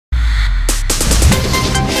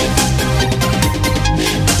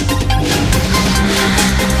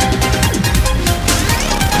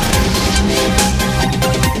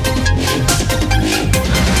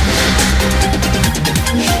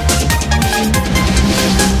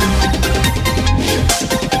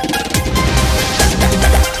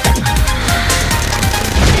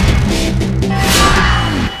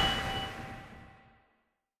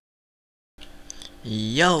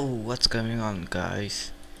Yo, what's going on,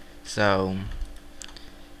 guys? So,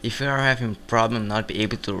 if you are having problem not be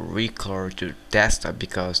able to record your desktop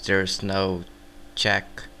because there's no check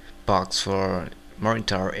box for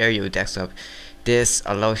monitor Aero Desktop, this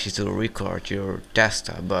allows you to record your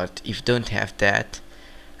desktop. But if you don't have that,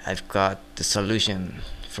 I've got the solution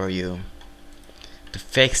for you. To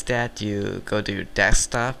fix that, you go to your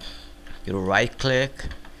desktop, you right click,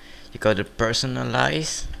 you go to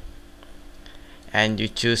personalize, and you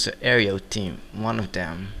choose the Aero theme, one of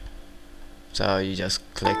them. So you just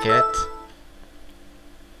click it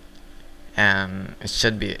and it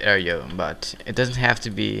should be Aero, but it doesn't have to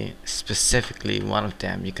be specifically one of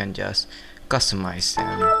them. You can just customize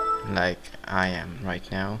them like I am right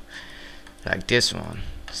now, like this one.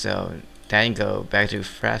 So then go back to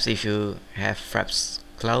FRAPS. If you have FRAPS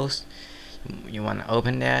closed, you want to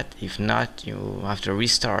open that. If not, you have to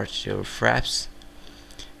restart your FRAPS,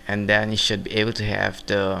 and then you should be able to have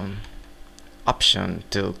the option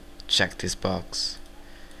to check this box,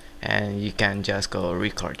 and you can just go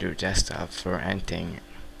record your desktop for anything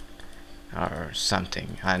or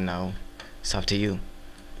something. I don't know, it's up to you.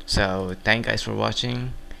 So thank you guys for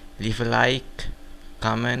watching. Leave a like,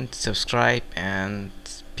 comment, subscribe, and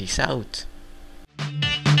peace out.